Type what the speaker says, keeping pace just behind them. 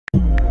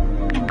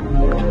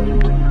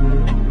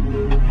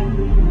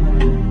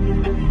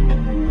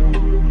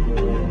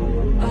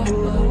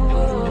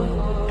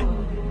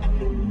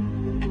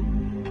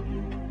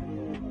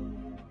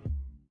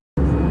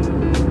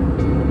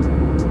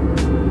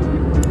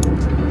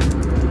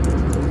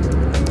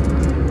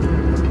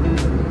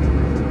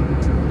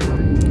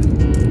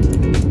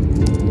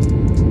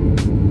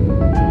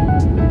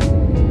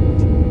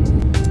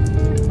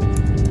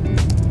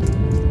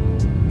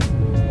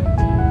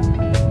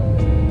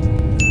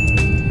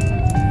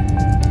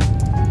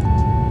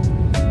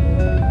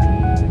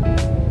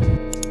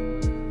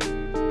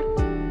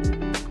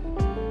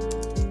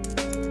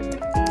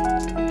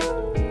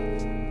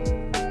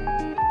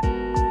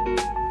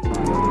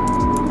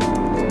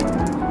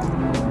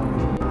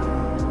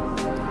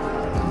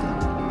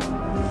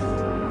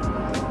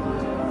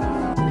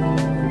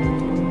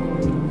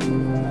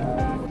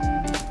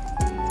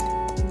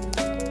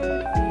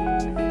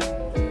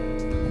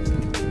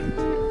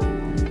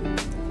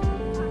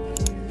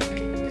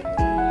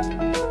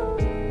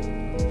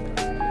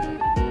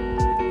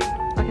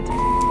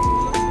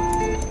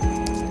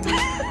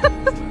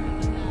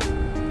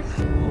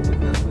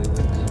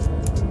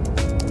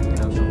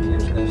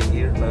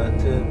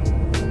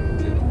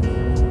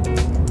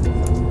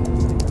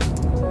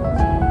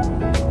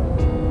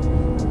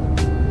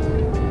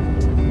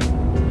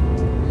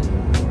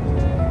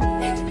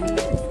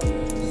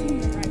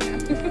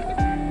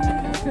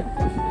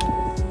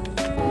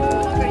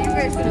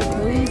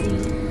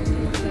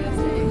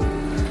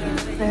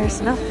There's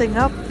nothing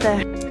up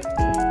there.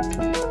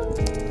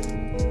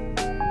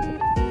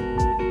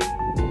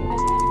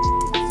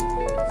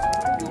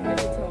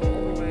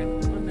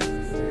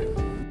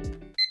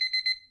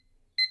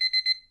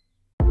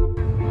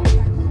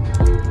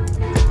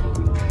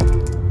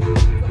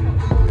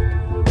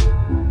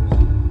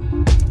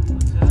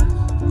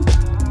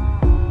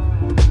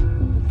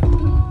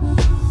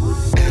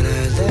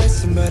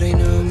 Somebody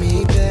know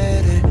me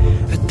better.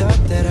 I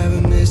thought that I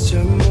would miss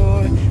you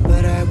more,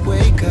 but I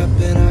wake up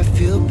and I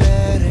feel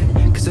better.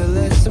 Cause I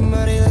let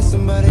somebody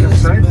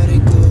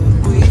go.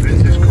 We've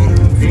been going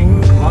on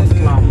forever.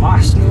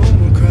 There's no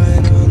more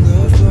crying on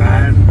the floor.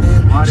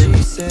 And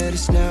she said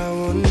it's now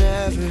or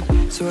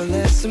never. So I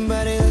let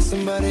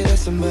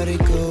somebody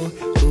go.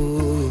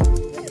 Ooh.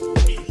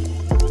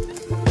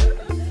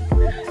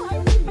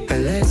 I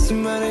let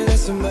somebody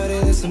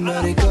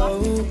go.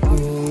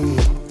 Ooh.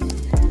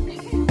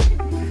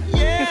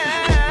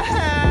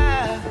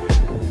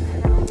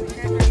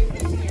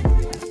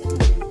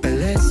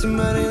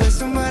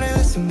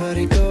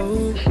 Somebody go.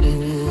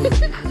 Ooh.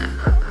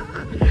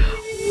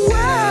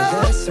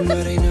 Yeah, let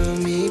somebody know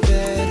me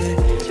better.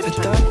 I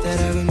thought that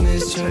I would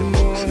miss you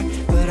more,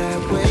 but I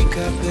wake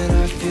up and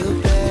I feel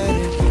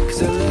better.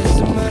 Cause I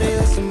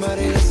let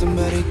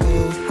somebody go.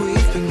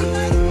 We've been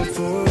going on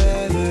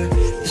forever.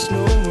 There's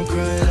no more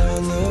crying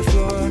on the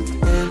floor.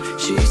 And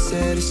she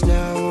said it's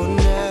now or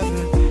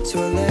never. So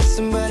I let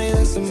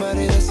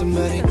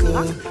somebody go.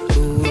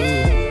 Ooh.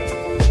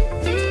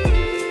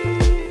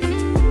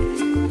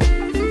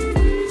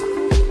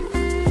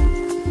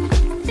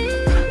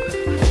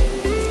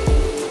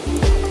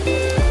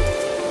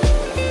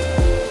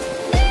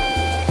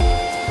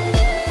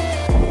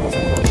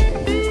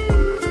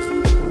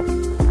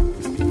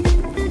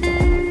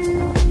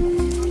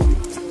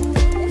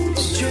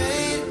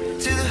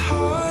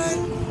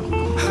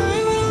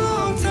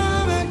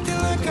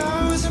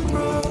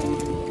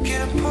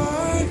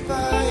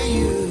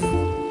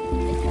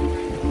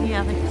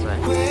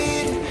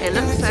 It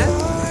looks so.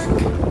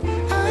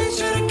 I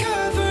try to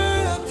cover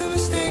up the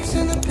mistakes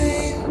and the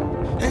pain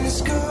and the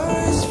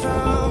scars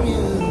from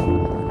you.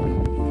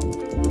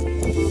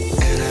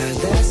 And I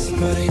let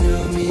somebody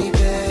know me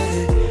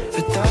better.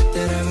 I thought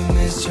that I would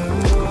miss you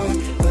more,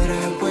 but I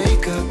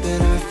wake up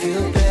and I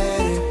feel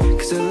better.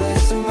 Cause I let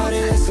somebody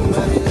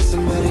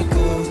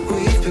go.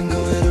 We've been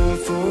going on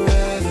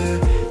forever.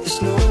 There's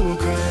no more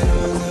crying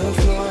on the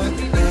floor.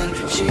 And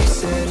she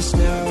said it's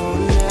now or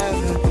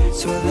never.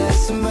 So I let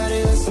somebody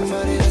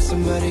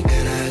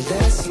and I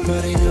let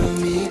somebody know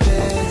me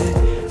better.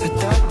 I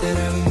thought that I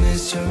would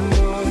miss you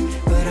more,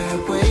 but I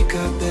wake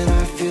up and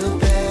I feel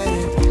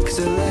better. Cause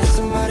I let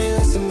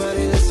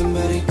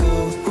somebody go.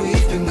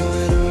 We've been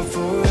going on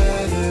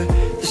forever.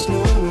 There's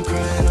no more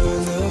crying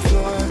on the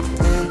floor.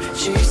 And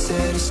she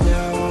said it's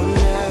now or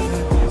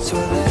never. So I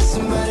let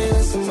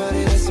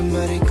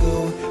somebody go.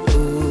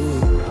 Ooh.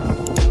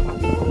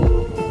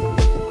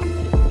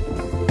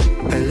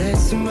 I let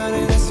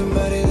somebody